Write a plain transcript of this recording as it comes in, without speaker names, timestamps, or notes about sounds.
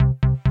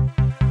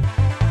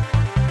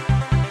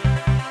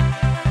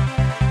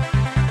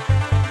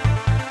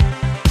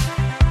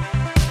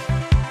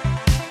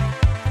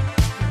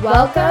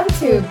Welcome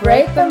to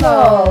Break the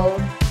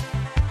Mold.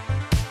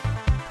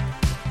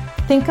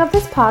 Think of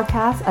this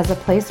podcast as a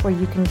place where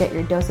you can get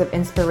your dose of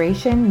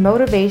inspiration,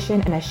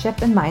 motivation, and a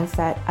shift in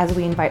mindset as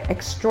we invite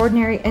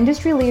extraordinary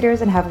industry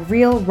leaders and have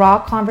real,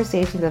 raw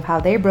conversations of how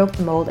they broke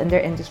the mold in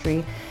their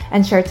industry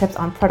and share tips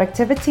on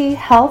productivity,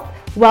 health,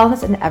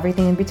 wellness, and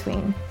everything in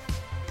between.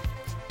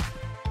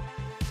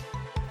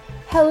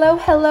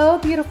 Hello,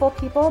 beautiful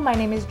people. My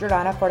name is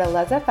Jordana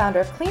Fortaleza,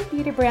 founder of clean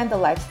beauty brand The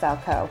Lifestyle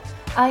Co.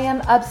 I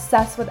am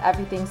obsessed with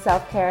everything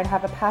self-care and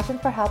have a passion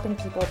for helping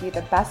people be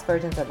the best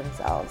versions of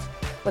themselves.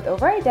 With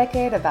over a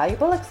decade of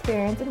valuable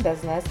experience in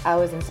business, I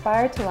was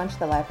inspired to launch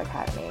the Life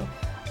Academy.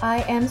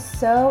 I am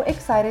so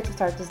excited to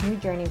start this new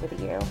journey with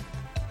you.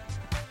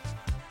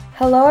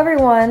 Hello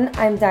everyone,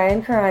 I'm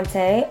Diane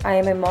Carante. I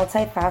am a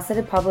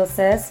multifaceted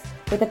publicist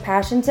with a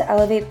passion to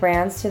elevate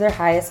brands to their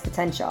highest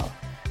potential.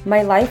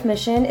 My life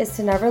mission is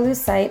to never lose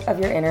sight of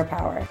your inner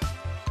power.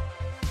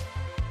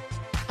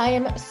 I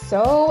am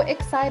so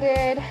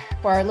excited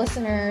for our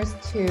listeners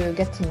to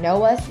get to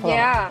know us.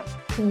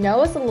 To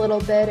know us a little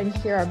bit and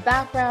hear our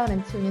background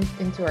and tune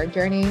into our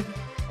journey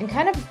and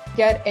kind of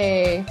get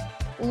a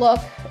look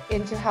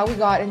into how we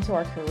got into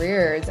our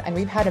careers. And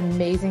we've had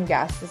amazing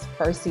guests this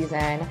first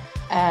season.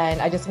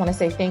 And I just want to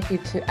say thank you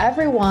to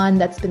everyone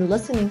that's been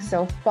listening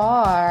so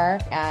far.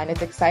 And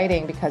it's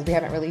exciting because we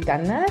haven't really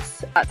done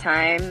this. That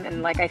time.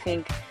 And I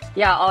think,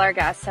 all our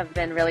guests have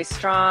been really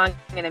strong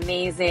and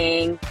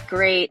amazing,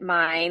 great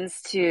minds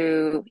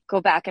to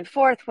go back and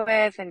forth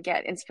with and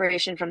get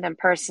inspiration from them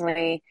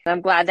personally. And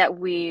I'm glad that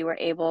we were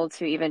able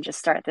to even just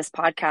start this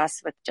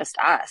podcast with just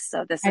us.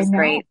 So this is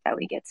great that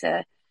we get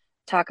to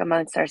talk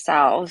amongst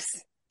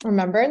ourselves.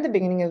 Remember in the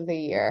beginning of the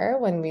year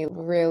when we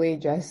really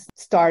just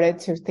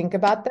started to think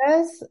about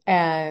this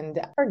and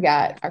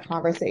forget our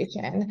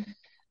conversation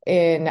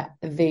in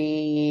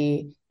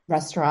the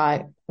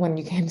restaurant when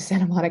you came to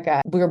Santa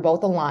Monica? We were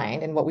both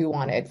aligned in what we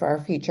wanted for our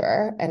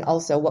future and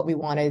also what we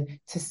wanted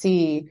to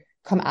see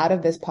come out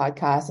of this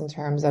podcast in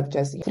terms of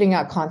just putting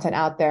out content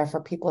out there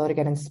for people to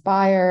get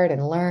inspired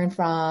and learn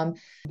from,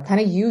 kind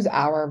of use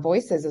our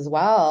voices as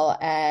well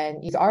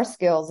and use our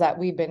skills that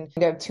we've been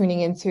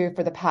tuning into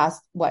for the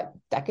past,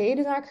 decade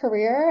in our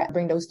career,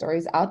 bring those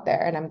stories out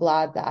there. And I'm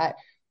glad that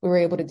we were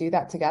able to do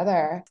that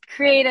together.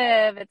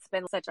 Creative. It's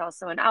been such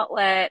also an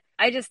outlet.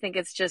 I just think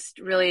it's just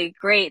really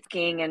great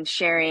being and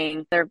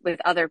sharing with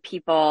other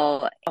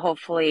people.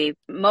 Hopefully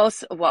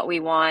most of what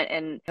we want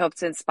and hope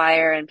to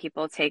inspire and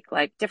people take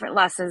different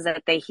lessons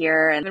that they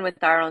hear. And even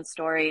with our own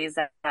stories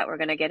that we're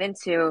going to get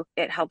into,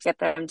 it helps get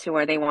them to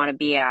where they want to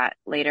be at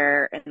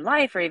later in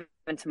life or even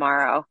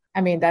tomorrow. I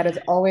mean, that is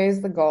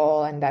always the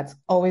goal. And that's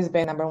always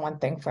been number one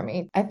thing for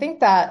me. I think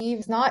that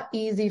it's not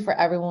easy for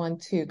everyone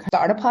to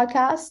start a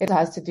podcast. It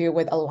has to do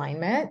with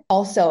alignment.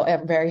 Also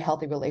a very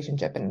healthy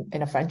relationship and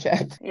a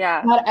friendship.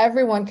 Yeah. Not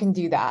everyone can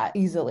do that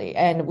easily.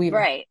 And we've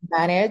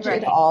managed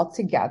it all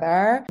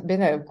together. It's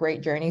been a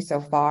great journey so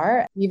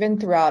far. Even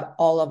throughout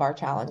all of our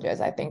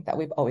challenges, I think that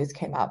we've always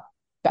came up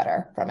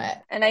better from it.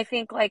 And I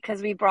think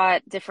because we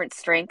brought different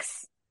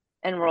strengths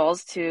and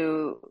roles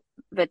to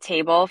the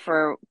table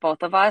for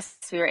both of us,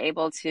 we were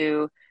able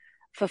to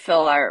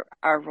fulfill our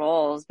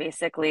roles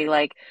basically.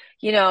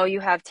 You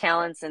have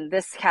talents in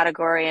this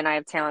category and I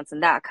have talents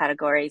in that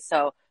category.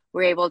 So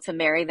we're able to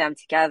marry them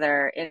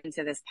together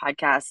into this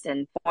podcast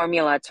and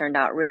formula turned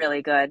out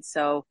really good.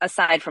 So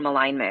aside from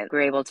alignment,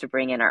 we're able to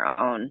bring in our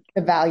own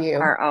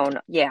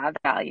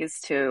values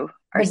to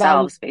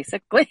ourselves,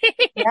 basically.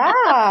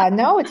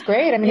 No, it's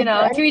great. I mean,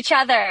 to each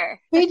other.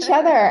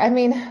 I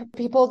mean,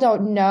 people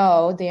don't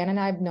know, Dan and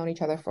I have known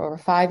each other for over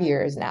 5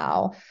 years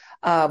now.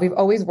 We've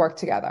always worked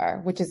together,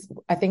 which is,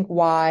 I think,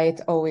 why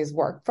it's always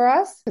worked for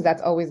us, because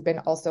that's always been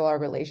also our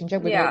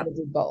relationship. We've been able to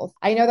do both.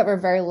 I know that we're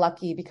very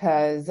lucky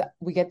because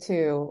we get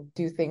to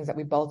do things that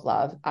we both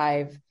love.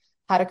 I've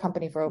had a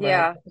company for over a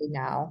decade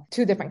now,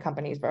 2 different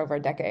companies for over a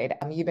decade.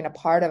 You've been a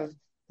part of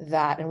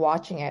that and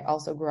watching it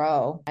also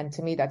grow. And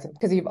to me, that's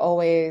because you've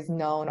always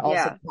known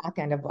also the back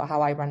end of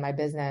how I run my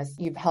business.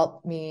 You've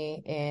helped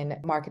me in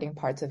marketing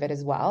parts of it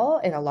as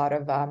well, in a lot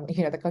of,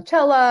 the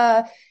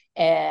Coachella.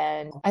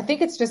 And I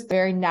think it's just a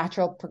very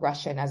natural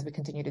progression as we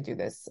continue to do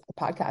this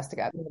podcast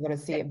together. We're going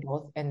to see it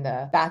both in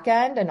the back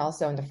end and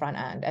also in the front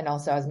end, and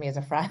also as me as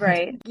a friend.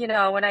 Right.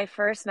 When I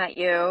first met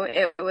you,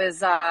 it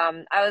was,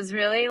 I was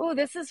really,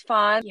 this is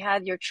fun. You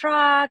had your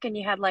truck and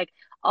you had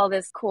all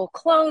this cool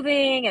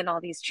clothing and all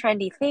these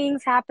trendy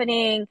things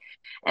happening.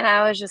 And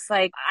I was just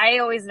I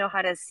always know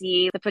how to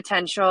see the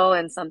potential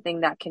in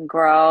something that can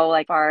grow,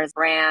 as far as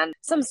brand,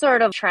 some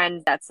sort of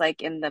trend that's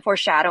in the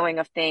foreshadowing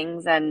of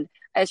things. And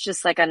it's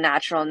just a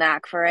natural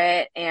knack for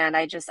it. And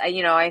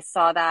I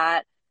saw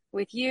that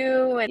with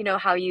you and,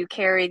 how you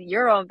carried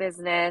your own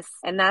business.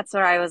 And that's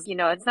where I was,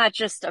 it's not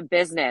just a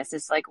business.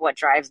 It's what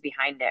drives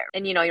behind it.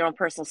 And, your own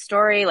personal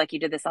story, you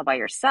did this all by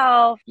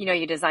yourself,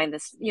 you designed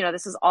this,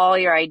 this is all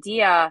your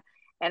idea.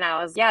 And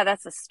I was,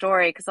 that's a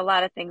story. Because a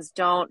lot of things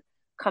don't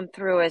come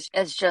through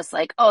as just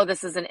oh,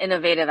 this is an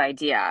innovative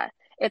idea.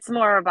 It's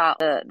more about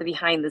the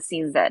behind the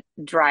scenes that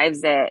drives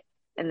it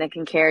and then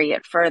can carry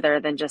it further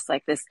than just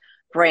like this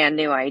brand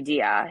new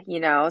idea,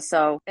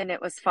 So, and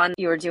it was fun.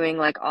 You were doing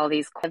like all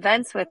these cool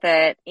events with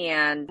it.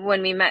 And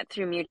when we met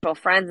through mutual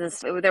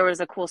friends, there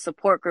was a cool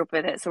support group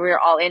with it. So we were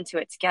all into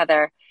it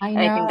together. I And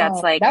I think that's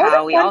know. like That was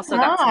how a we fun also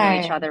got to know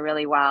each time. other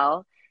really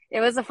well. It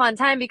was a fun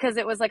time because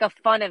it was like a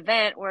fun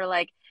event where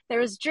like there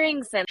was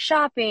drinks and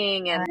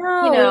shopping and,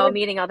 No, we were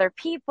meeting other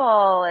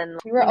people. And,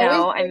 we were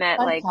always I doing met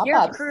fun like your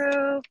pop-ups.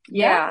 crew.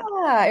 Yeah.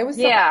 Yeah, it was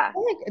so I Yeah.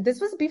 feel like this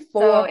was So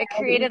before it all the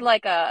created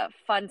like a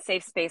fun,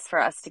 safe space for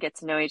us to get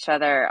to know each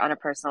other on a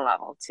personal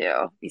level too,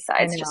 I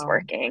besides just know.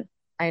 working.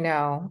 I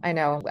know. I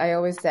know. I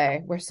always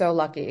say we're so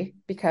lucky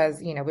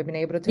because, we've been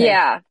able to take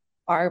Yeah.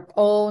 our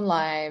own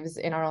lives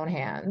in our own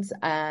hands.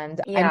 And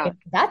I Yeah. mean,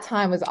 that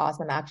time was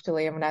awesome,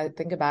 actually. And when I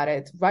think about it,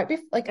 it's right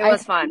before, like, It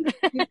was fun.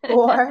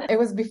 it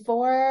was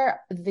before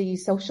the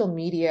social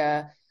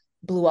media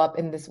blew up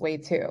in this way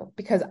too.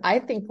 Because I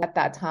think at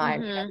that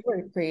time, hmm we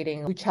were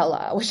creating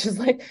Coachella, which is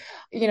like,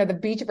 the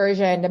beach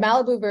version, the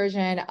Malibu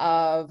version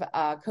of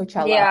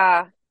Coachella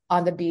Yeah.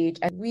 on the beach.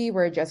 And we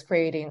were just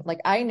creating, like,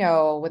 I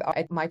know with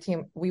my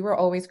team, we were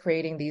always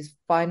creating these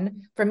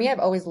fun, for me, I've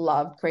always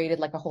loved created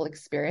like a whole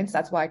experience.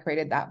 That's why I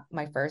created that,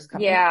 my first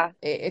company. Yeah.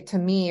 To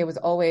me, it was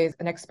always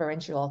an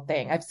experiential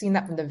thing. I've seen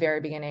that from the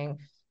very beginning.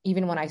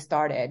 Even when I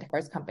started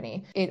first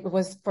company, it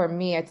was for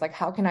me, it's like,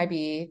 how can I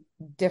be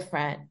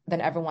different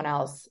than everyone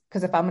else?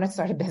 Because if I'm going to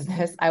start a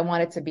business, I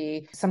want it to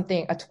be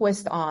something, a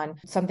twist on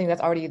something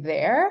that's already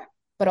there,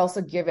 but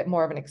also give it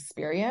more of an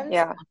experience.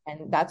 Yeah.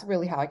 And that's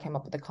really how I came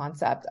up with the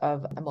concept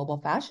of a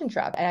mobile fashion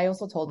truck. And I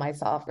also told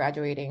myself,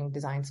 graduating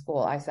design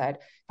school, I said,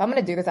 if I'm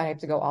going to do this, I have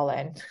to go all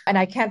in and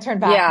I can't turn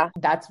back. Yeah.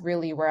 That's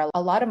really where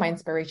a lot of my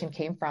inspiration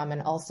came from.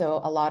 And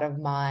also a lot of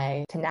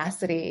my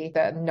tenacity,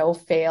 the no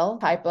fail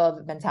type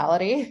of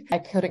mentality. I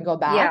couldn't go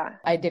back. Yeah.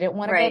 I didn't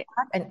want to go Right.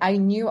 back. And I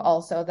knew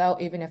also, though,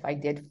 even if I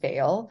did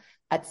fail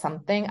at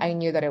something, I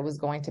knew that it was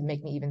going to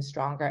make me even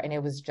stronger. And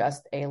it was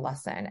just a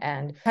lesson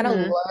and kind of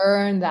hmm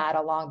learn that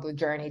along the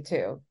journey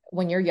too.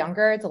 When you're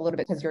younger, it's a little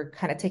bit because you're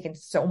kind of taking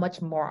so much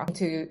more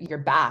into your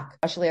back,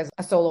 especially as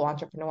a solo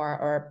entrepreneur,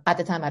 or at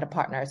the time I had a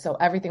partner. So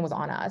everything was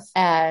on us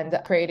and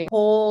creating a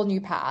whole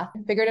new path,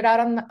 figured it out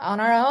on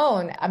our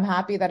own. I'm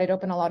happy that it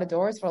opened a lot of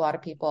doors for a lot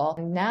of people.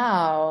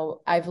 Now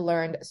I've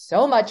learned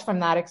so much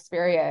from that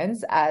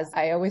experience. As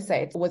I always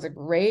say, it was a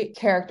great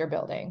character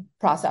building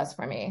process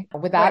for me.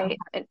 Without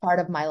Right. part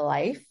of my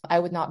life, I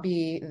would not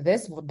be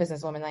this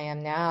businesswoman I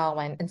am now.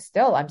 And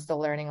still, I'm still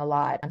learning a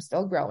lot. I'm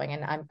still growing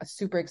and I'm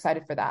super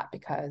excited for that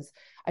because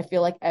I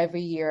feel like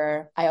every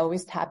year I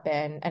always tap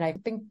in. And I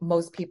think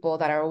most people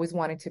that are always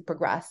wanting to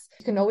progress,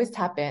 you can always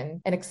tap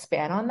in and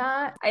expand on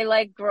that. I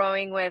like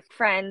growing with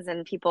friends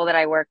and people that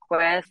I work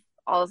with.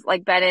 Also,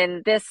 like been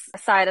in this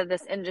side of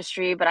this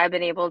industry, but I've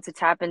been able to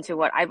tap into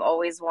what I've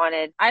always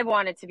wanted. I've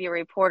wanted to be a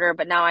reporter,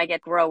 but now I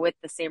get to grow with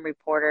the same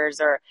reporters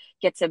or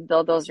get to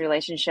build those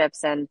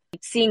relationships and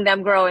seeing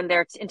them grow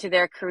into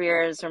their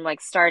careers from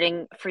like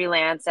starting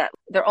freelance at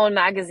their own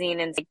magazine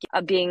and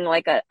being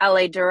like a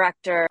LA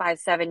director 5,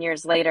 7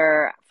 years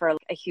later for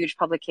a huge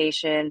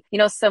publication,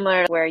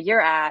 similar to where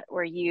you're at,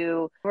 where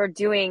you were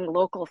doing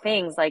local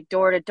things like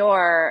door to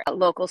door,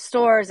 local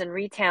stores and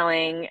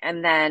retailing,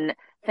 and then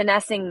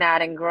finessing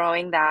that and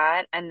growing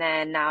that. And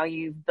then now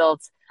you've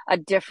built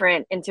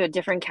into a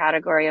different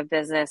category of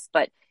business,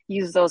 but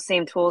use those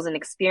same tools and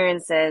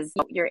experiences.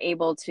 You're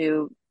able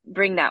to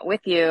bring that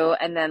with you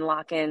and then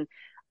lock in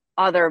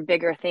other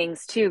bigger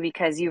things too,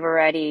 because you've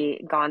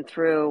already gone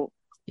through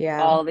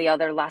Yeah. all the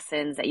other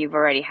lessons that you've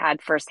already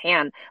had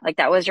firsthand. Like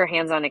that was your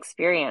hands-on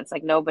experience.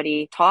 Like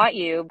nobody taught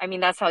you. I mean,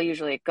 that's how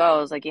usually it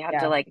goes. Like you have to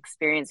Yeah. like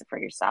experience it for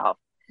yourself.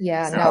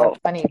 Yeah. No, So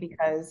it's funny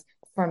because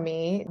for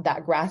me,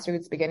 that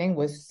grassroots beginning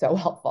was so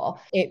helpful.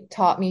 It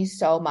taught me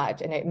so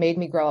much and it made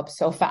me grow up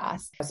so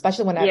fast,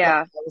 especially when like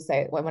yeah, I always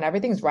say, when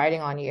everything's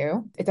riding on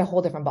you, it's a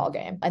whole different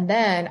ballgame. And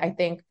then I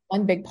think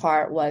one big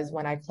part was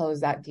when I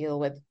closed that deal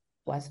with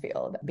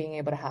Westfield, being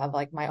able to have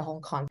like my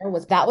own content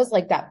was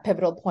like that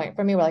pivotal point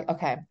for me. We're like,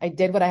 okay, I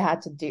did what I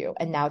had to do.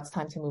 And now it's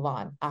time to move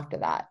on after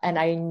that. And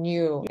I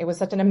knew it was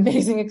such an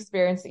amazing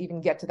experience to even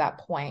get to that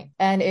point.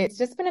 And it's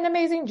just been an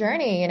amazing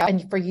journey,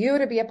 and for you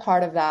to be a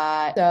part of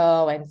that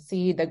and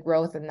see the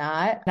growth in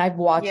that. And I've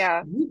watched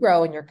yeah. you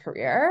grow in your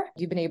career.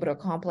 You've been able to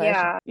accomplish.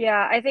 Yeah,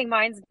 yeah. I think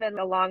mine's been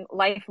a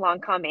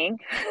lifelong coming.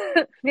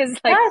 Because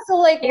like Yeah. So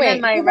like, even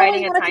wait, my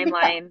writing a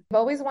timeline, you've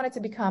always wanted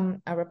to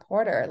become a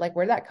reporter. Like,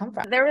 where did that come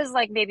from? there was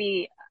like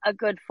maybe a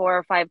good 4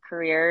 or 5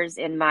 careers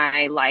in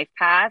my life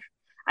path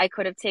I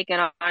could have taken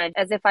on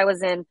as if I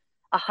was in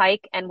a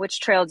hike and which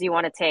trail do you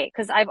want to take?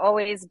 Because I've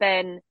always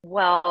been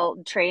well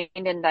trained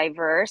and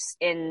diverse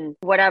in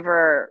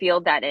whatever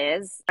field that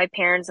is. My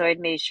parents always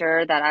made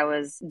sure that I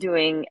was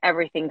doing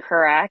everything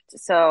correct.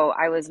 So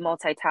I was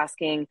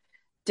multitasking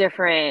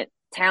different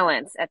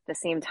talents at the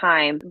same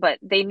time, but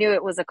they knew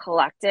it was a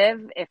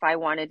collective. If I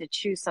wanted to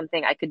choose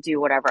something, I could do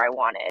whatever I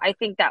wanted. I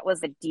think that was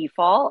the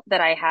default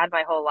that I had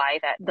my whole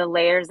life. That the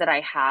layers that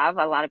I have,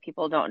 a lot of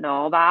people don't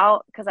know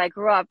about because I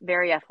grew up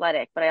very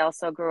athletic, but I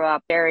also grew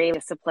up very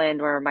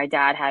disciplined where my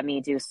dad had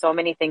me do so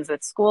many things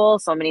with school,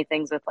 so many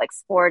things with like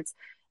sports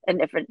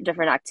and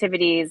different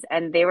activities.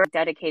 And they were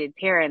dedicated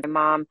parents. My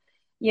mom,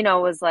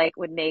 was like,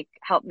 would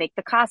help make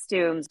the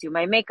costumes, do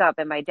my makeup.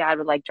 And my dad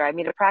would like drive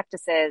me to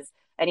practices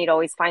and he'd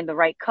always find the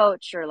right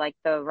coach or like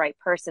the right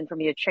person for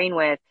me to train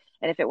with.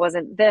 And if it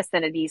wasn't this,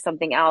 then it'd be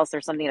something else or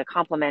something to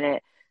complement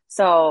it.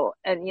 So,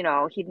 and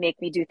he'd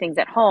make me do things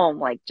at home,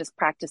 like just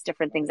practice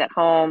different things at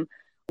home,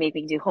 make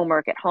me do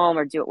homework at home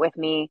or do it with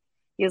me.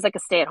 He was like a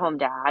stay-at-home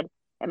dad.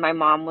 And my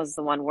mom was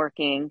the one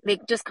working. They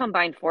just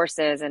combined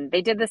forces and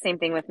they did the same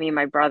thing with me and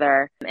my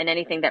brother. And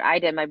anything that I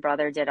did, my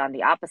brother did on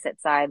the opposite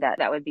side.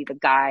 That would be the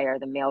guy or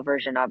the male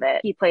version of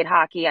it. He played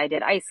hockey. I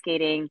did ice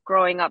skating.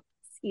 Growing up,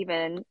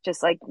 even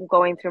just like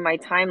going through my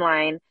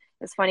timeline,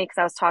 it's funny because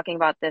I was talking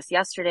about this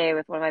yesterday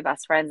with one of my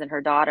best friends and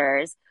her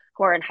daughters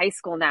who are in high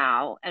school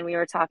now. And we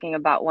were talking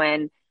about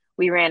when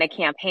we ran a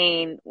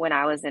campaign when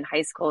I was in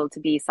high school to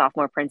be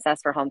sophomore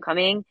princess for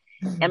homecoming.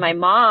 And my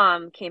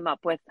mom came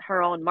up with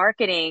her own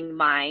marketing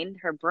mind,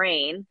 her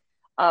brain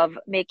of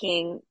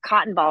making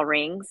cotton ball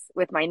rings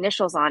with my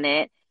initials on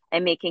it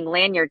and making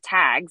lanyard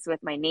tags with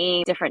my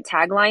name, different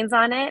taglines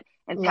on it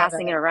and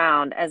passing it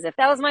around as if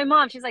that was my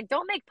mom. She's like,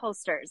 don't make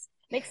posters,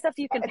 make stuff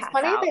you can It's pass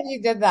funny out. that you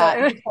did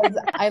that because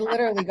I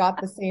literally got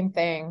the same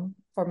thing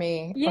for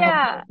me for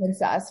Yeah.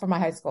 Princess for my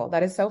high school.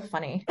 That is so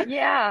funny.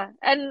 Yeah.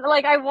 And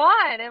like I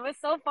won. It was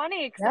so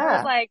funny because I was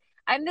Yeah. like,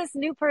 I'm this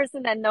new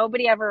person that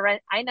nobody ever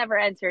I never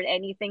entered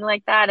anything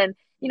like that. And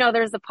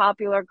there's the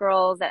popular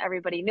girls that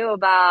everybody knew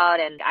about.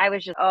 And I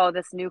was just, oh,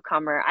 this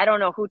newcomer. I don't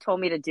know who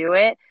told me to do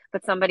it,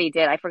 but somebody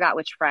did. I forgot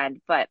which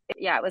friend. But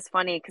yeah, it was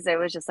funny because it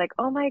was just like,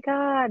 oh my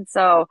God.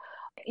 So,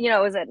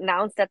 it was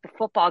announced at the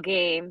football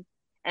game.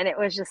 And it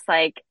was just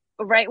like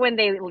right when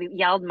they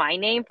yelled my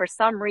name for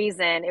some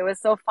reason, it was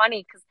so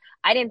funny because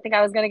I didn't think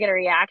I was going to get a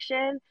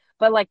reaction.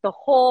 But like the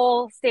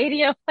whole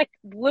stadium like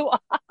blew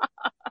up.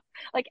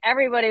 Like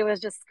everybody was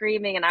just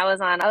screaming and I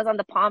was on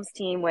the Palms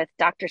team with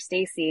Dr.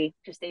 Stacy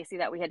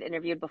that we had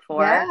interviewed Yeah,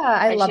 before.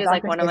 I And she love was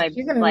like Dr. one of Stacey. my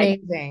She's like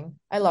amazing.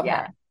 I love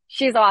yeah, her.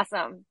 she's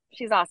awesome.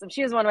 She's awesome.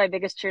 She was one of my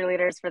biggest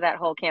cheerleaders for that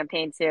whole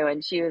campaign too.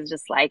 And she was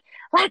just like,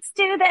 let's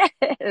do this.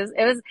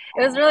 It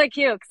was really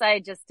cute because I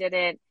just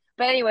didn't.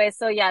 But anyway,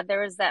 so yeah,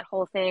 there was that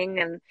whole thing.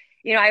 And,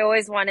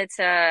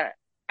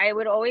 I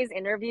would always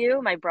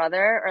interview my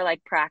brother or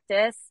like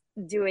practice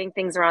doing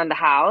things around the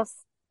house.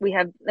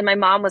 And my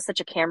mom was such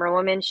a camera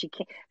woman. She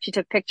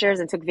took pictures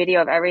and took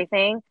video of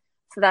everything.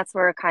 So that's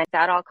where kind of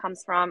that all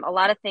comes from. A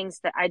lot of things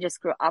that I just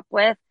grew up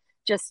with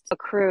just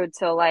accrued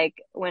to like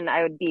when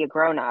I would be a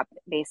grown up,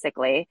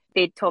 basically.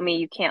 They told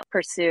me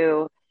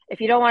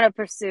if you don't want to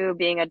pursue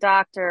being a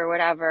doctor or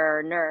whatever,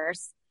 or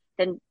nurse,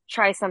 then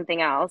try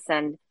something else.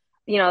 And,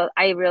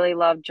 I really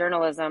loved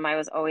journalism. I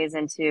was always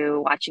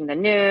into watching the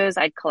news.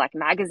 I'd collect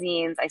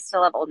magazines. I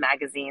still have old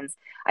magazines.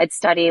 I'd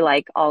study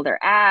like all their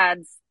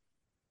ads,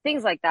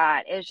 things like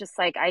that. It was just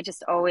like, I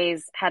just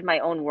always had my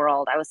own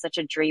world. I was such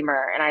a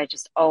dreamer and I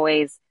just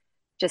always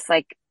just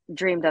like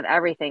dreamed of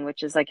everything,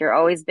 which is like your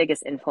always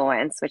biggest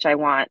influence, which I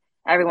want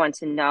everyone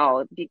to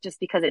know just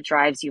because it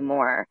drives you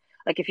more.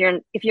 Like if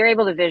you're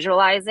able to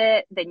visualize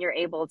it, then you're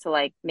able to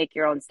like make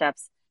your own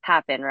steps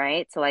happen,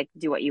 right? To like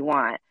do what you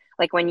want.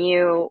 Like when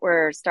you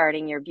were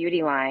starting your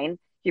beauty line,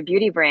 your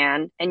beauty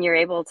brand, and you're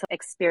able to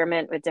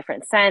experiment with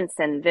different scents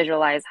and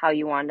visualize how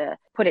you want to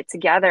put it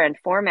together and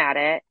format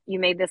it, you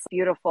made this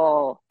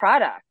beautiful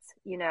product,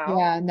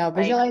 Yeah, no, like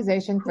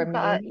visualization for who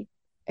thought, me,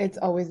 it's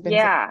always been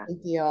such yeah. a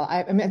big deal.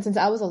 I mean, since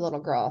I was a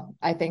little girl,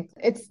 I think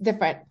it's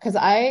different because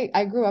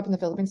I grew up in the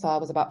Philippines, so I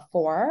was about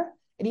 4.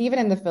 And even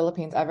in the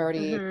Philippines,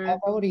 Hmm.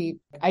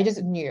 I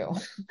just knew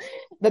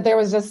that there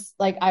was just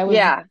like I was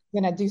Yeah.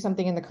 gonna do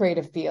something in the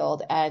creative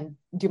field and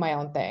do my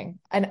own thing.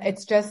 And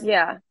it's just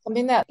Yeah.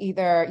 something that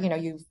either,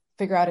 you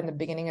figure out in the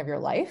beginning of your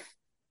life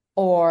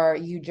or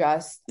you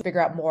just figure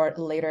out more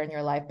later in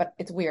your life. But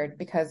it's weird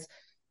because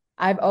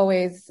I've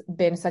always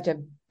been such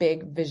a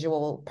big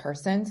visual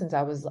person since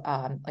I was,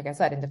 like I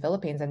said, in the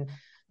Philippines. And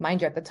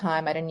mind you, at the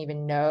time, I didn't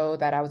even know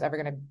that I was ever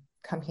going to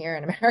come here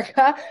in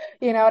America.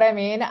 You know what I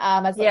mean?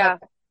 As like Yeah.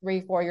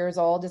 3, 4 years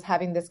old, just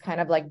having this kind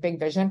of like big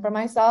vision for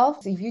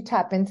myself. So if you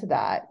tap into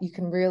that, you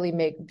can really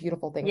make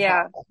beautiful things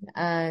Yeah. happen.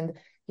 And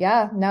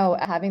yeah, no,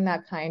 having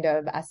that kind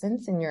of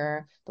essence in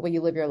the way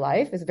you live your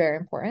life is very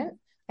important.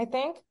 I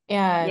think.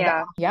 And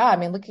Yeah. yeah, I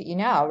mean, look at you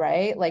now,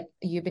 right? Like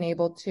you've been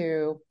able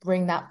to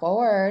bring that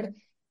forward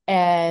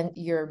and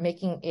you're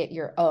making it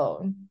your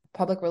own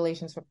public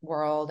relations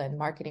world and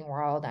marketing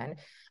world. And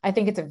I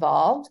think it's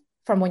evolved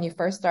from when you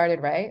first started,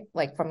 right?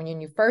 Like from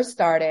when you first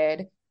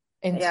started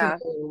into Yeah.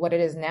 what it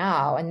is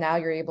now. And now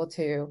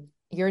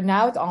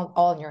it's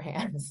all in your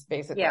hands,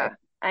 basically. Yeah.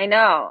 I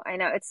know.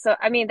 It's so,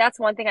 I mean, that's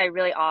one thing I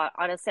really,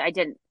 honestly, I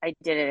didn't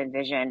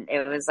envision.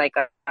 It was like,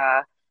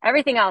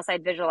 everything else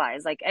I'd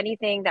visualize, like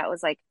anything that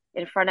was like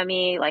in front of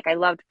me. Like I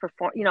loved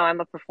perform, I'm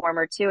a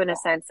performer too, in a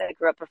sense. I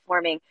grew up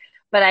performing,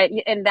 but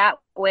in that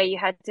way, you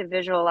had to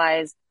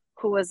visualize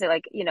who was it,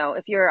 like,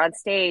 if you're on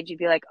stage, you'd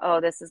be like, oh,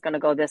 this is going to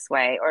go this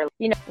way, or,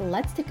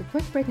 Let's take a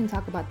quick break and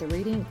talk about the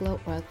Radiant Glow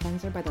Oil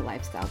Cleanser by The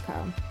Lifestyle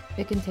Co.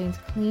 It contains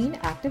clean,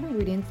 active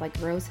ingredients like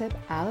rosehip,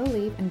 aloe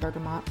leaf, and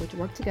bergamot, which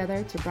work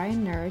together to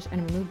brighten, nourish,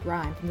 and remove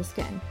grime from the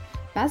skin.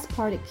 Best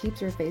part, it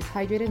keeps your face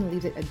hydrated and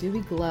leaves it a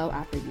dewy glow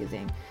after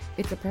using.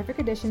 It's a perfect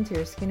addition to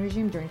your skin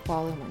regime during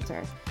fall and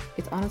winter.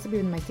 It's honestly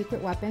been my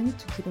secret weapon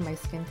to keeping my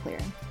skin clear.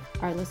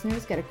 Our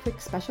listeners get a quick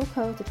special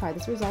code to try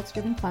this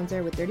results-driven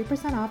cleanser with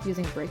 30% off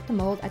using Break the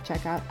Mold at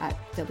checkout at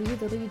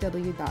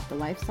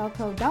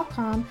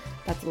www.thelifestyleco.com.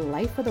 That's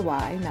life with a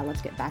Y. Now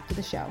let's get back to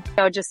the show.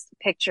 Just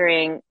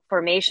picturing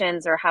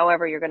formations or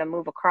however you're going to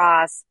move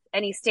across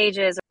any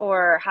stages,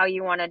 or how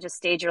you want to just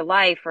stage your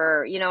life,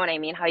 or you know what I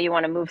mean, how you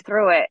want to move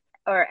through it,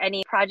 or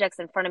any projects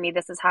in front of me.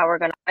 This is how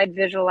I'd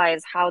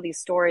visualize how these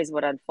stories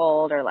would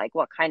unfold, or like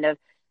what kind of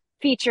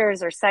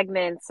features or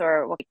segments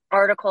or what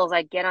articles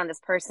I'd get on this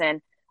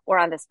person or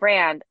on this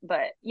brand.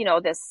 But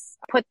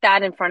put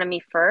that in front of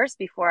me first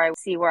before I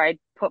see where I'd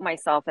put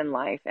myself in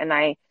life. And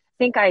I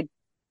think I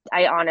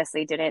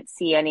honestly didn't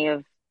see any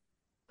of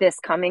this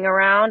coming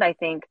around. I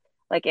think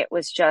like it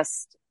was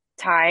just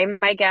time,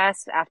 I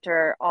guess,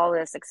 after all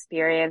this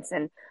experience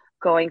and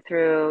going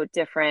through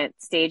different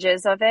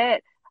stages of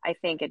it. I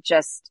think it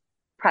just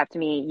prepped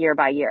me year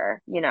by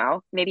year,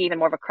 maybe even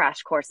more of a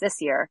crash course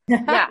this year.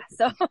 Yeah.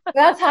 So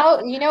that's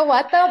how, you know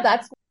what though?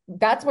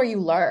 That's where you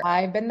learn.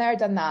 I've been there,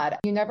 done that.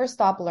 You never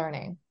stop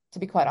learning, to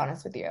be quite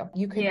honest with you.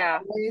 You can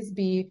always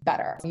be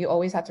better. You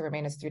always have to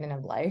remain a student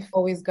of life,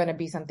 always going to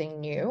be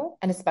something new.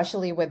 And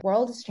especially with the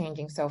world is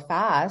changing so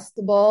fast,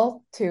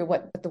 to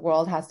what the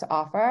world has to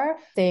offer,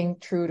 staying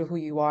true to who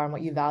you are and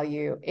what you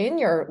value in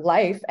your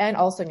life and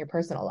also in your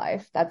personal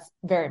life. That's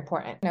very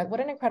important.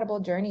 What an incredible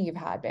journey you've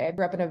had, babe.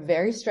 Grew up in a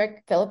very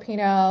strict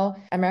Filipino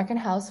American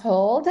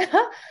household.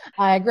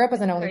 I grew up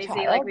as an only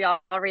child. Like we all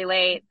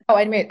relate. Oh,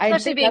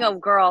 especially being a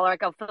girl,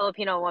 like a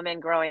Filipino woman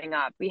growing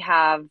up. We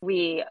can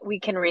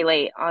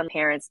relate on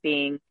parents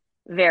being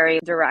very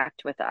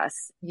direct with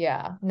us.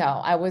 Yeah,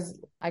 no, I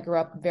grew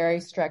up very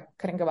strict,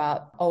 couldn't go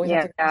out, always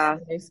had to go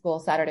to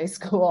Saturday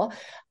school.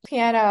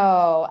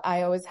 Piano,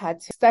 I always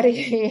had to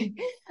study.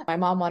 My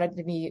mom wanted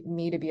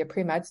me to be a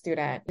pre-med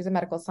student. She's a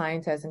medical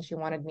scientist and she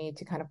wanted me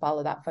to kind of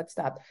follow that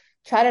footstep.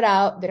 Tried it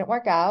out, didn't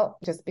work out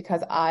just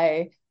because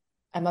I'm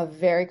a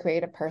very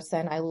creative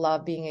person. I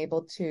love being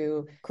able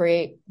to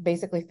create,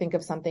 basically think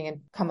of something and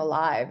come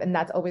alive. And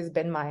that's always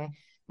been my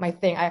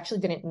thing. I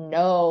actually didn't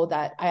know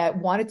that I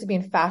wanted to be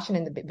in fashion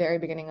in the very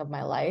beginning of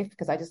my life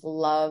because I just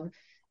love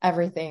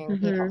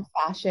everything,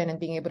 fashion and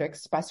being able to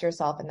express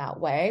yourself in that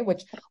way,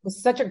 which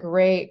was such a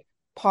great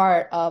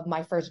part of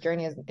my first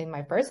journey in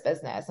my first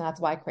business. And that's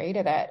why I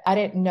created it. I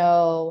didn't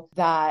know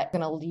that it's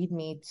going to lead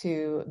me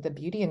to the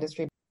beauty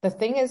industry. The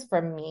thing is,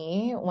 for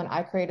me, when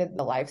I created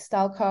The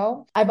Lifestyle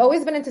Co., I've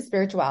always been into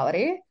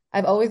spirituality.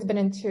 I've always been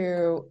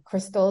into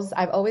crystals.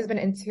 I've always been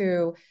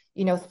into,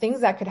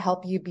 things that could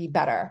help you be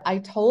better. I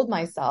told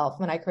myself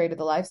when I created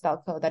The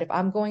Lifestyle Co. that if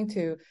I'm going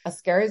to, as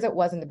scary as it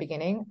was in the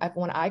beginning,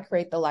 when I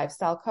create The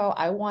Lifestyle Co.,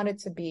 I want it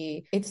to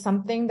be, it's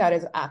something that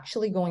is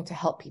actually going to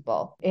help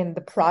people in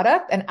the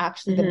product and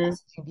actually the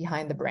messaging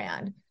behind the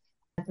brand.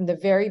 From the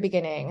very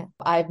beginning,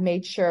 I've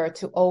made sure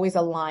to always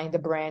align the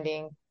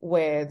branding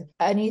with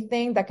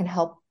anything that can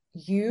help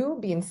you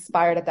be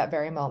inspired at that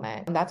very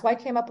moment. And that's why I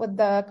came up with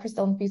the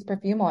crystal infused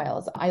perfume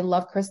oils. I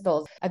love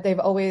crystals. They've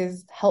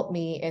always helped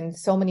me in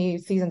so many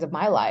seasons of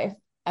my life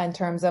in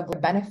terms of the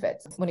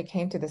benefits. When it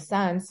came to the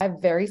scents, I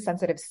have very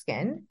sensitive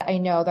skin. I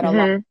know that a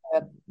lot of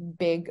the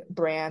big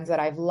brands that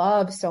I've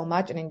loved so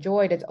much and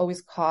enjoyed, it's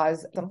always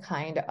caused some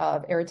kind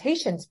of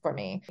irritations for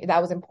me.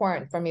 That was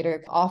important for me to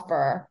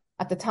offer.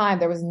 At the time,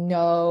 there was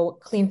no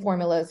clean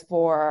formulas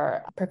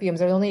for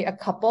perfumes. There's only a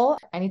couple.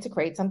 I need to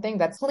create something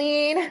that's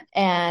clean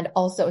and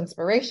also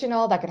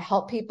inspirational that could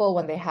help people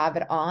when they have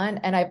it on.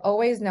 And I've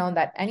always known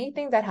that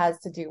anything that has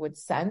to do with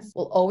scents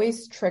will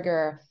always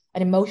trigger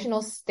an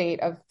emotional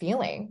state of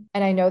feeling.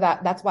 And I know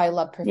that that's why I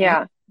love perfume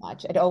so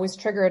much. It always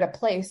triggered a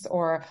place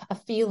or a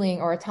feeling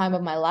or a time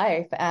of my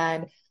life.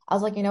 And I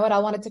was like, you know what? I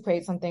wanted to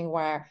create something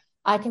where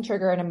I can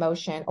trigger an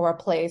emotion or a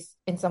place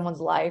in someone's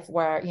life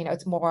where,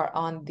 it's more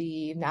on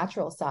the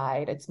natural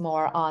side. It's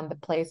more on the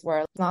place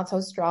where it's not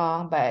so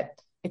strong, but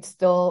it's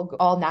still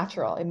all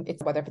natural. And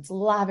it's whether if it's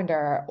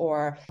lavender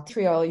or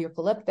tree oil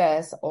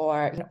eucalyptus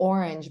or an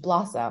orange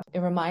blossom. It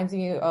reminds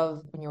me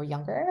of when you were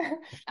younger.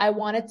 I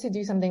wanted to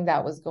do something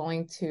that was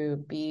going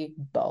to be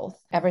both.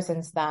 Ever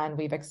since then,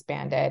 we've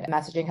expanded.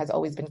 Messaging has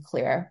always been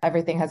clear.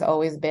 Everything has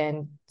always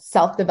been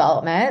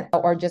self-development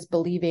or just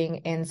believing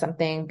in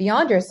something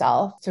beyond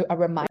yourself, to a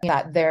reminder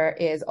that there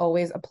is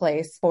always a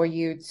place for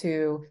you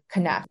to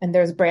connect. And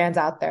there's brands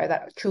out there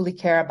that truly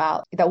care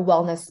about the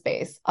wellness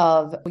space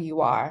of who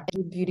you are.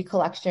 Beauty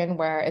collection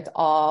where it's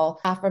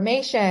all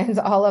affirmations,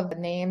 all of the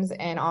names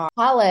in our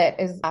palette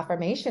is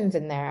affirmations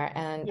in there.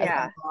 And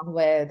along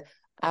with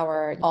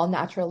our all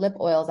natural lip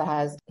oils that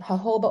has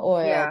jojoba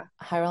oil, Yeah.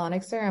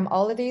 hyaluronic serum,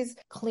 all of these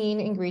clean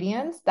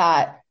ingredients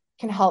that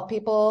can help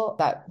people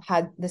that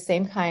had the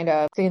same kind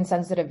of skin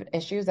sensitive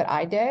issues that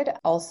I did.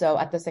 Also,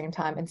 at the same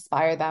time,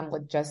 inspire them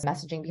with just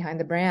messaging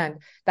behind the brand.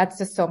 That's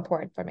just so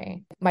important for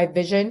me. My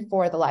vision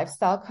for the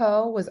Lifestyle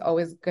Co. was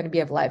always going to be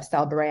a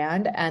lifestyle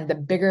brand. And the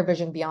bigger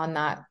vision beyond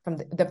that, from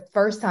the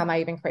first time I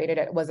even created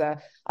it, was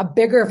a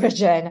bigger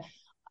vision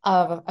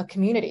of a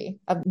community,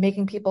 of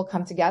making people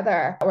come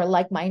together or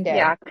like-minded.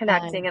 Yeah,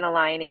 connecting and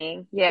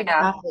aligning. Yeah.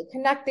 Exactly.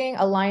 Connecting,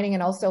 aligning,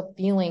 and also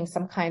feeling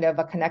some kind of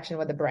a connection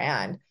with the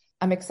brand.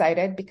 I'm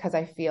excited because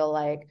I feel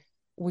like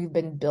we've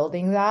been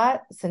building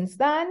that since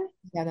then.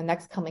 And the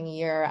next coming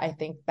year, I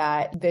think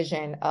that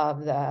vision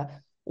of the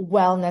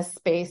wellness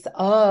space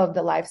of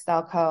the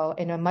Lifestyle Co.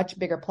 in a much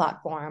bigger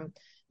platform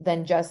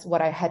than just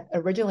what I had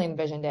originally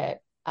envisioned it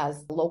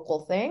as a local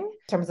thing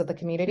in terms of the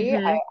community.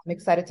 I'm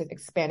excited to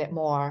expand it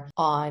more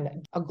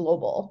on a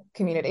global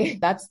community.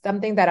 That's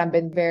something that I've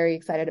been very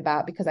excited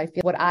about because I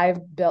feel what I've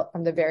built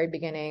from the very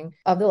beginning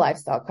of the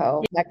Lifestyle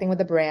Co., connecting with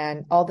the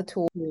brand, all the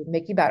tools to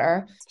make you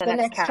better. The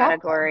next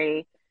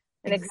category,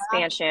 an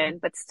expansion,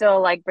 but still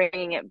like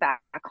bringing it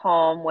back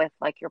home with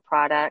like your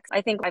products.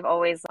 I think I've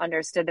always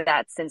understood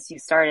that since you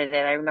started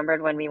it. I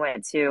remembered when we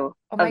went to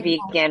a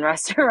vegan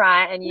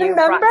restaurant and you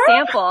brought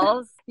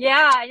samples.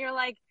 Yeah. And you're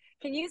like,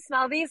 can you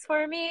smell these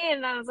for me?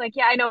 And I was like,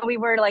 yeah, I know we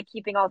were like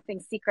keeping all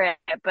things secret,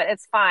 but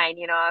it's fine.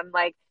 You know, I'm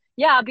like,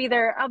 yeah, I'll be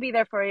there. I'll be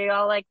there for you.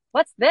 I'll like,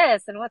 what's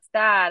this? And what's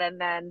that?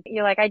 And then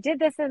you're like, I did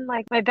this in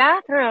like my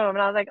bathroom.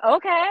 And I was like,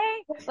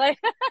 okay. Like,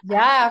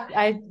 yeah,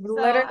 I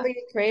literally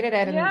created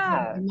it in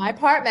my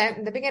apartment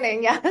in the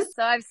beginning. Yes.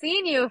 So I've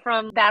seen you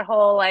from that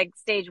whole like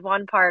stage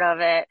one part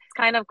of it. It's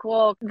kind of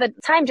cool. The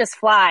time just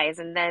flies.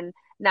 And then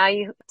now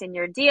you in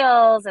your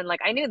deals and like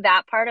I knew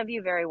that part of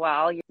you very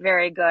well. You're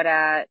very good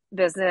at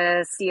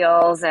business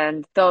deals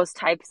and those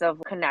types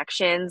of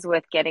connections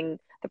with getting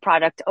the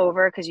product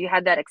over because you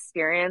had that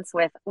experience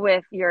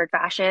with your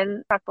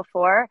fashion truck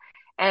before.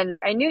 And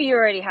I knew you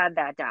already had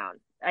that down.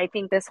 I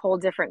think this whole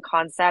different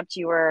concept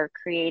you were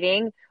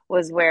creating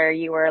was where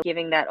you were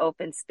giving that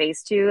open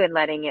space to and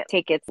letting it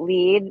take its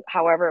lead,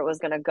 however it was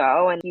going to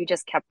go. And you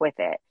just kept with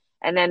it.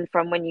 And then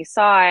from when you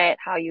saw it,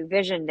 how you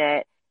visioned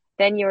it,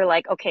 then you were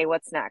like, okay,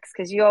 what's next?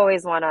 Because you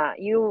always want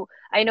to,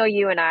 I know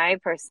you and I,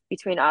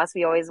 between us,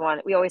 we always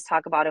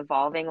talk about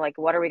evolving. Like,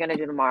 what are we going to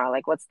do tomorrow?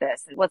 Like, what's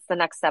this? And what's the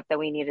next step that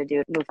we need to do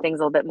to move things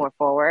a little bit more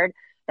forward?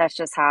 That's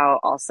just how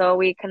also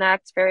we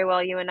connect very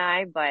well, you and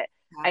I. But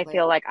exactly. I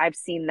feel like I've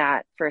seen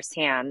that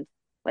firsthand,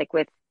 like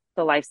with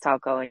the Lifestyle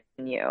Co.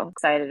 in you.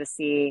 Excited to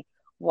see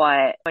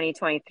what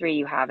 2023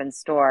 you have in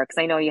store because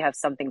I know you have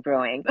something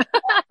brewing.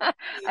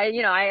 I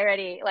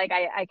already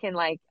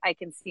I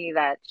can see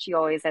that she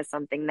always has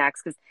something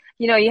next because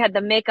you had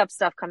the makeup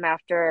stuff come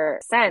after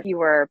Scent. You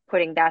were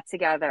putting that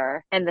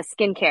together and the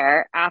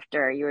skincare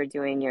after you were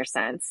doing your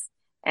scents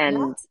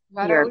and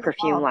your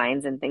perfume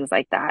lines and things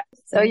like that.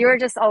 So you were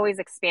just always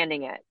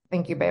expanding it.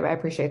 Thank you, babe. I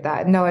appreciate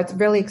that. No, it's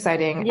really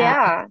exciting.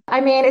 Yeah.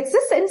 I mean, it's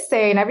just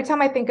insane. Every time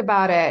I think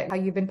about it, how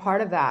you've been part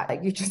of that.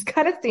 Like you just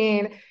kind of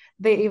seen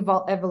the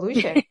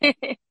evolution.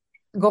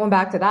 Going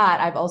back to that,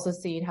 I've also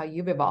seen how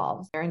you've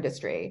evolved in your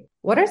industry.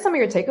 What are some of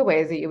your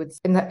takeaways that you would,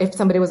 if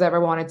somebody was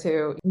ever wanted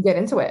to get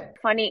into it?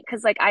 Funny,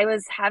 because like I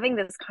was having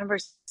this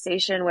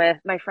conversation with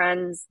my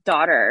friend's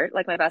daughter,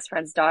 like my best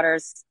friend's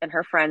daughters and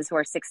her friends who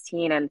are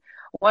 16, and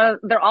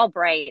they're all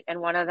bright, and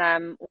one of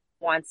them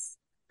wants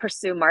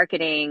pursue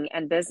marketing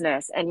and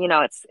business. And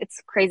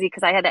it's crazy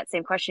because I had that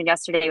same question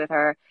yesterday with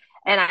her,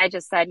 and I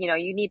just said,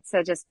 you need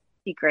to just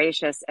be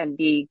gracious and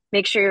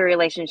make sure your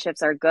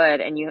relationships are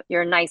good and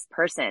you're a nice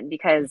person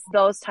because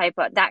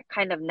that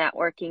kind of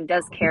networking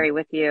does carry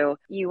with you.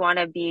 You want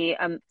to be,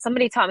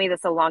 somebody taught me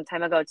this a long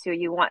time ago too.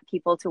 You want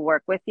people to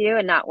work with you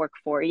and not work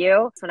for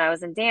you. So when I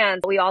was in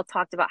dance, we all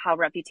talked about how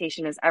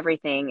reputation is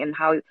everything and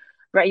how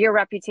your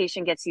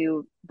reputation gets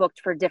you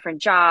booked for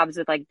different jobs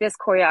with like this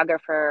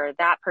choreographer,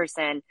 that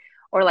person,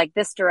 or like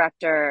this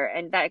director.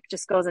 And that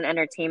just goes in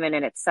entertainment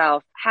in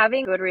itself.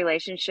 Having good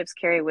relationships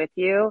carry with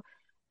you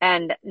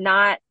and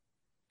not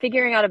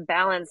figuring out a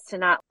balance to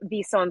not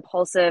be so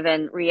impulsive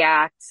and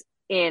react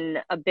in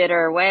a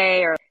bitter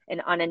way or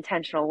an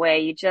unintentional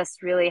way. You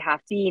just really have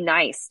to be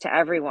nice to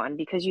everyone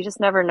because you just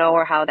never know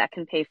or how that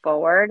can pay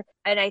forward.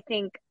 And I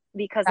think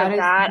because of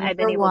that, I've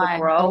been able to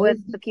grow with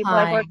the people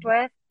I've worked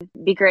with.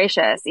 Be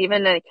gracious.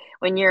 Even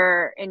when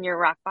you're in your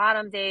rock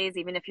bottom days,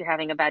 even if you're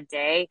having a bad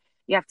day,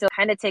 you have to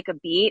kind of take a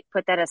beat,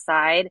 put that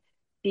aside,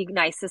 be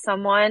nice to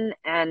someone,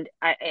 and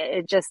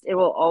it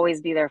will always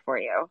be there for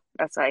you.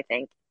 That's what I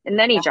think. In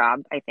any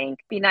job, I think.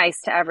 Be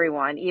nice to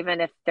everyone,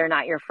 even if they're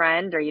not your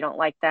friend or you don't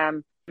like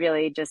them.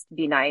 Really just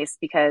be nice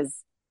because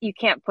you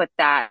can't put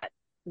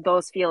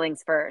those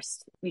feelings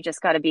first. You just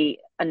got to be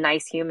a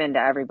nice human to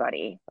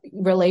everybody.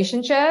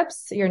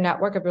 Relationships, your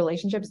network of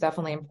relationships,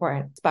 definitely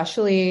important,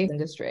 especially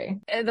industry.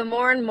 The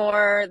more and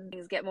more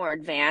things get more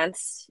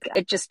advanced,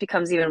 it just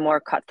becomes even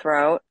more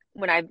cutthroat.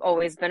 When I've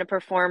always been a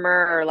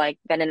performer or like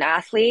been an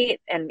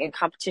athlete and in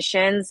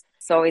competitions,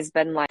 always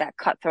been like that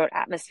cutthroat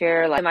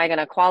atmosphere. Like, am I going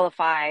to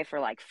qualify for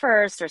like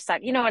first or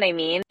second? You know what I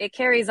mean? It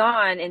carries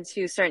on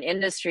into certain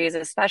industries,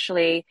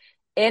 especially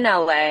in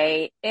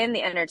LA, in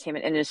the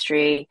entertainment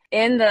industry,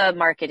 in the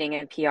marketing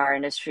and PR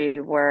industry,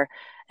 where,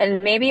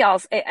 and maybe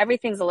also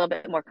everything's a little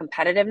bit more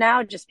competitive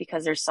now just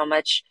because there's so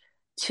much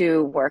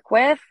to work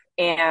with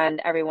and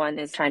everyone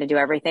is trying to do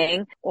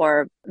everything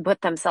or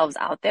put themselves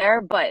out there.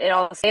 But it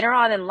also later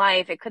on in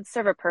life, it could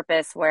serve a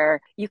purpose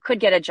where you could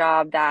get a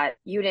job that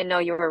you didn't know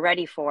you were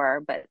ready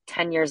for, but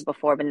 10 years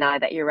before, but now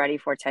that you're ready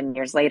for 10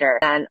 years later.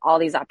 And all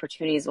these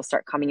opportunities will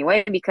start coming your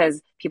way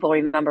because people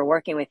remember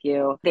working with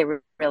you. They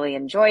really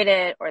enjoyed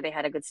it, or they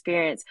had a good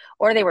experience,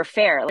 or they were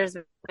fair. There's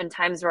been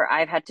times where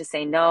I've had to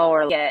say no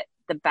or get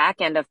the back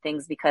end of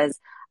things because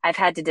I've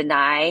had to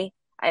deny.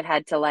 I've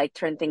had to like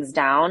turn things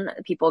down.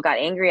 People got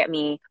angry at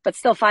me, but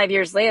still 5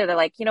 years later, they're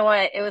like, you know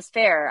what? It was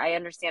fair. I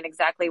understand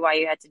exactly why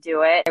you had to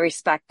do it. I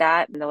respect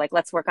that. And they're like,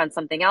 let's work on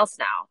something else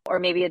now. Or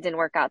maybe it didn't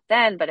work out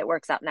then, but it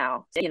works out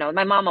now. You know,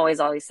 my mom always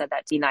said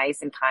that, to be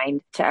nice and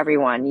kind to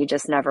everyone. You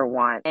just never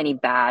want any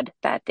bad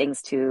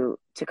things to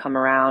come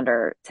around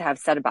or to have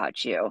said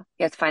about you.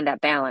 You have to find that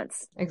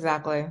balance.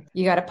 Exactly.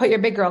 You got to put your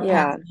big girl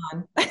pants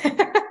on.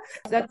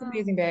 That's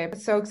amazing, babe.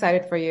 So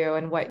excited for you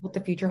and what the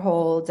future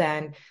holds,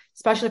 and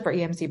especially for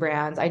EMC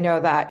Brands. I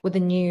know that with the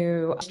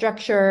new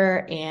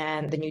structure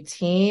and the new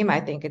team,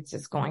 I think it's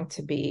just going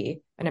to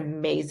be an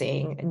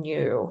amazing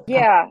new.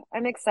 Yeah,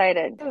 I'm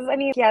excited. I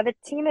mean, yeah, the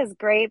team is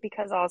great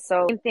because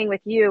also same thing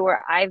with you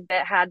where I've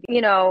had,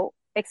 you know,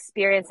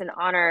 experience and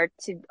honor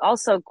to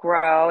also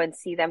grow and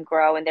see them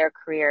grow in their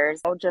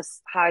careers.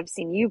 Just how I've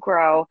seen you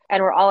grow.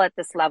 And we're all at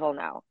this level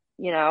now,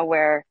 you know,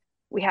 where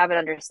we have an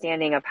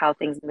understanding of how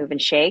things move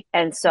and shake.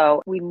 And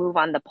so we move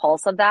on the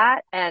pulse of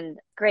that. And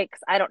great,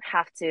 because I don't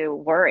have to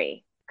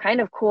worry. Kind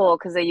of cool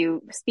because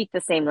you speak the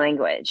same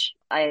language.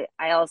 I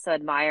also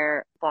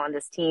admire people on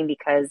this team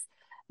because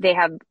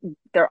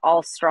they're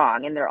all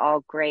strong and they're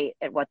all great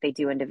at what they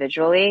do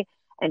individually.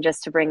 And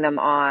just to bring them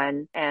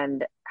on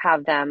and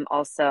have them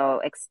also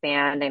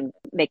expand and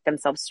make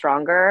themselves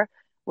stronger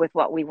with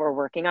what we were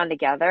working on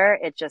together,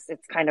 it's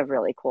kind of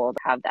really cool to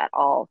have that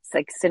all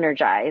like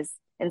synergize.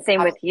 And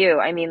same with you.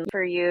 I mean,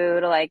 for you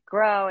to like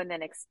grow and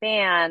then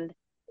expand,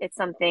 it's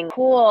something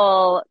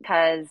cool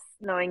because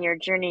knowing your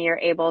journey, you're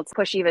able to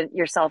push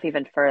yourself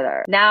even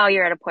further. Now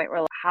you're at a point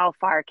where how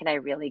far can I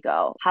really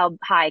go? How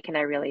high can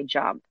I really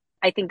jump?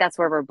 I think that's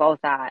where we're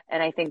both at.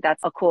 And I think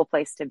that's a cool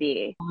place to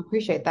be. I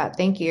appreciate that.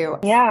 Thank you.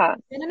 Yeah.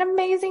 It's been an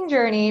amazing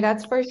journey,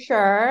 that's for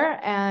sure.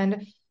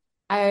 And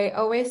I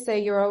always say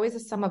you're always a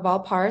sum of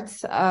all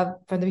parts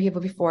from the people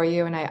before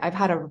you. And I've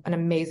had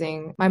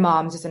my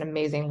mom's just an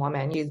amazing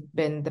woman. She's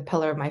been the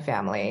pillar of my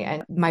family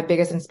and my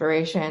biggest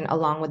inspiration,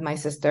 along with my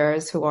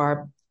sisters who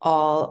are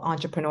all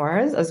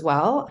entrepreneurs as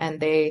well.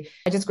 And I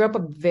just grew up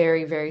with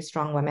very, very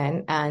strong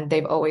women, and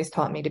they've always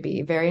taught me to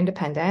be very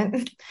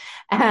independent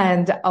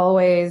and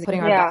always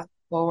putting our best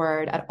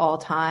forward at all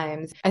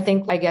times. I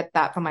think I get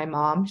that from my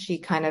mom. She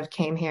kind of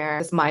came here,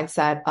 this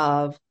mindset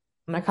of,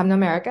 I'm going to come to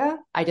America.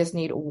 I just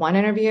need one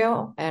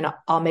interview and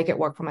I'll make it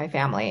work for my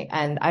family.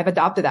 And I've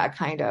adopted that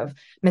kind of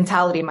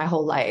mentality my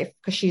whole life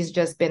because she's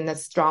just been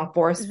this strong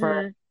force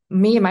for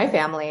me and my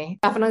family.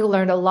 Definitely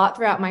learned a lot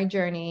throughout my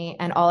journey.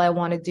 And all I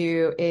want to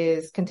do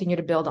is continue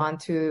to build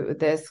onto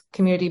this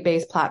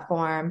community-based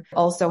platform.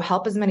 Also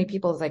help as many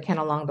people as I can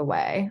along the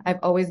way. I've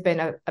always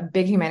been a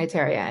big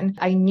humanitarian.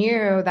 I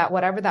knew that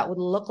whatever that would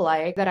look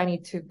like, that I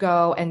need to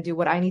go and do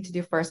what I need to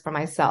do first for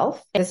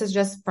myself. This is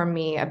just for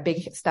me, a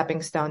big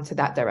stepping stone to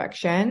that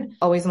direction.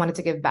 Always wanted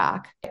to give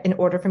back. In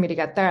order for me to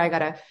get there, I got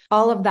to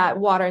all of that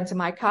water into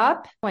my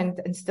cup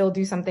and still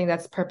do something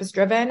that's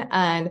purpose-driven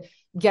and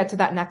get to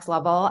that next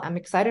level. I'm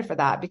excited for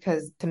that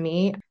because to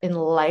me in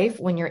life,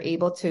 when you're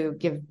able to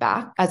give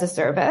back as a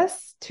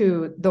service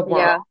to the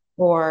world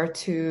or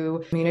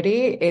to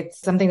community,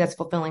 it's something that's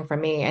fulfilling for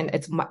me. And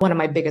it's one of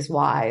my biggest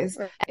whys.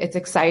 It's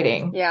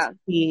exciting to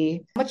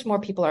see how much more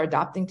people are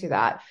adopting to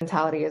that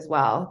mentality as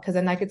well. Because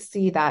then I could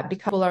see that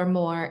because people are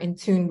more in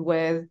tune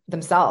with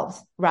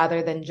themselves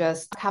rather than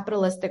just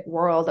capitalistic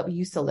world that we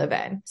used to live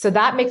in. So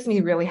that makes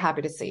me really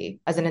happy to see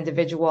as an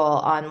individual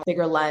on a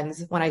bigger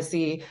lens when I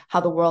see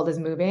how the world is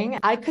moving.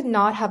 I could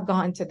not have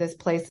gotten to this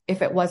place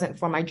if it wasn't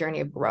for my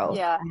journey of growth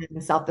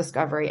and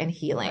self-discovery and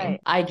healing.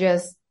 I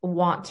just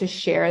want to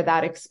share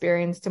that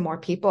experience to more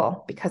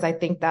people because I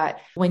think that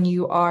when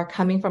you are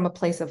coming from a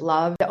place of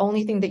love, the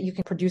only thing that you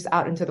can produce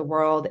out into the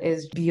world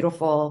is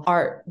beautiful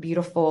art,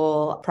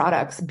 beautiful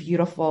products,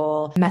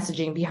 beautiful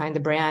messaging behind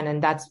the brand.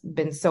 And that's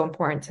been so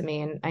important to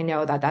me. And I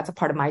know that that's a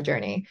part of my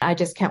journey. I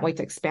just can't wait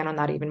to expand on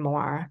that even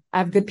more. I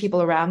have good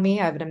people around me.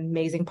 I have an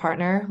amazing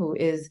partner who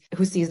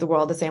sees the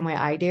world the same way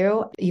I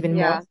do, even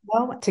more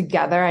so.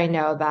 Together, I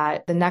know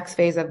that the next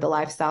phase of the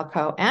Lifestyle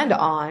Co. and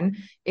On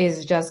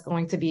is just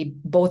going to be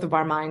both of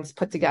our minds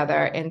put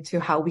together into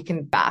how we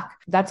can back.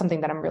 That's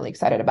something that I'm really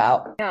excited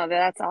about. No,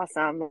 that's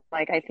awesome.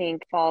 Like, I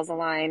think falls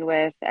align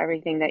with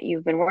everything that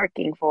you've been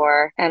working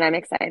for, and I'm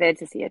excited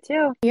to see it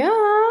too. Yeah.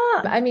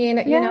 I mean,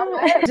 you know,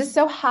 Yeah. just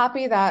so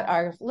happy that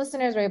our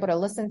listeners are able to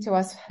listen to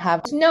us,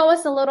 have to know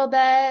us a little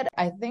bit.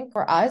 I think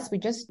for us, we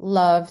just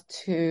love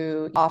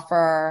to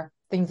offer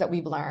things that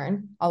we've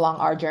learned along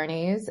our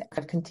journeys.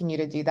 I've continued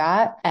to do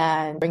that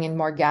and bring in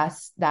more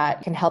guests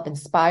that can help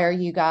inspire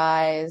you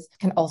guys,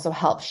 can also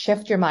help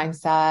shift your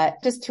mindset.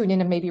 Just tune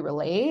in and maybe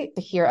relate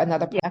to hear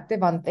another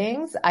perspective on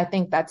things. I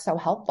think that's so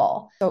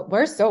helpful. So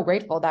we're so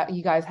grateful that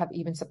you guys have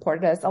even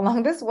supported us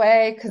along this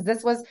way,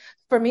 because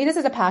for me, this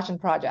is a passion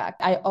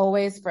project. I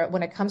always,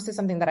 when it comes to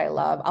something that I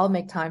love, I'll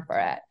make time for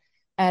it.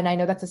 And I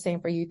know that's the same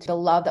for you too. The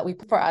love that we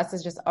put for us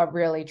is just a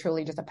really,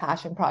 truly just a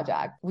passion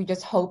project. We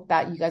just hope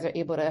that you guys are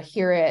able to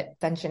hear it,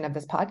 extension of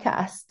this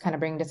podcast, kind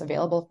of bring this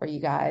available for you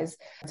guys.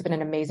 It's been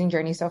an amazing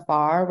journey so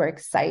far. We're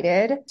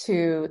excited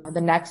to the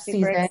next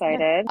season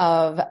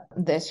of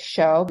this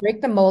show.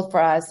 Break the Mold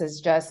for us is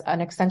just an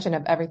extension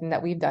of everything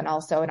that we've done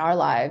also in our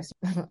lives.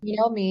 You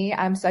know me,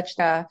 I'm such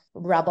a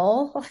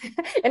rebel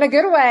in a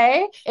good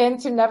way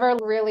into never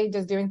really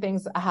just doing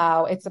things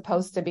how it's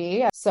supposed to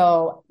be.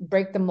 So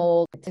Break the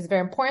Mold is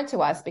very important to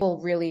us. People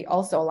really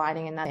also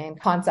aligning in that same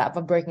concept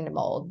of breaking the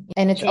mold.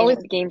 And it's always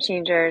game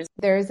changers.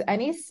 If there's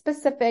any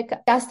specific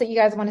guests that you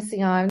guys want to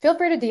see on, feel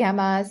free to DM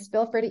us,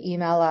 feel free to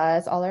email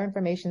us. All our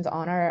information's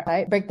on our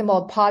site,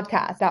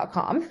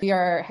 breakthemoldpodcast.com. We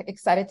are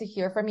excited to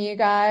hear from you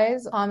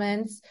guys.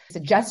 Comments,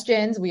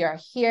 suggestions. We are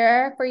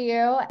here for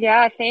you.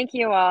 Yeah, thank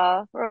you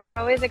all. We're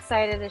always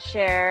excited to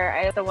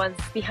share the ones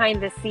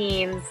behind the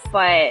scenes,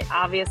 but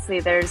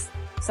obviously there's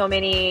so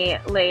many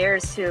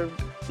layers to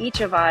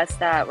each of us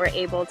that we're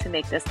able to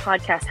make this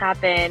podcast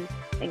happen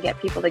and get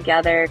people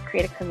together,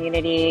 create a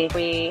community.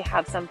 We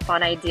have some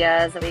fun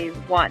ideas that we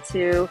want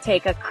to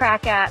take a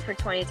crack at for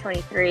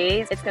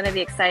 2023. It's going to be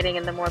exciting,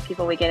 and the more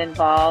people we get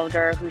involved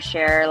or who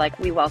share,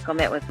 we welcome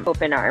it with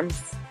open arms.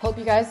 Hope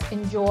you guys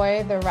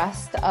enjoy the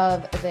rest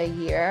of the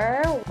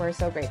year. We're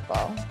so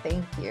grateful.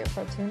 Thank you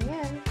for tuning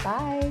in.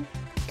 Bye.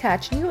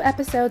 Catch new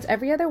episodes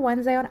every other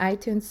Wednesday on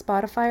iTunes,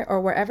 Spotify,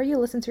 or wherever you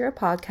listen to your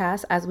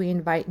podcast as we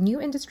invite new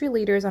industry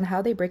leaders on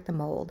how they break the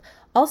mold.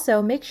 Also,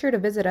 make sure to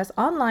visit us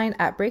online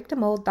at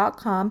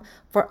breakthemold.com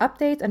for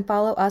updates and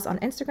follow us on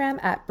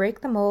Instagram at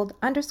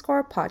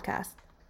breakthemold_podcast.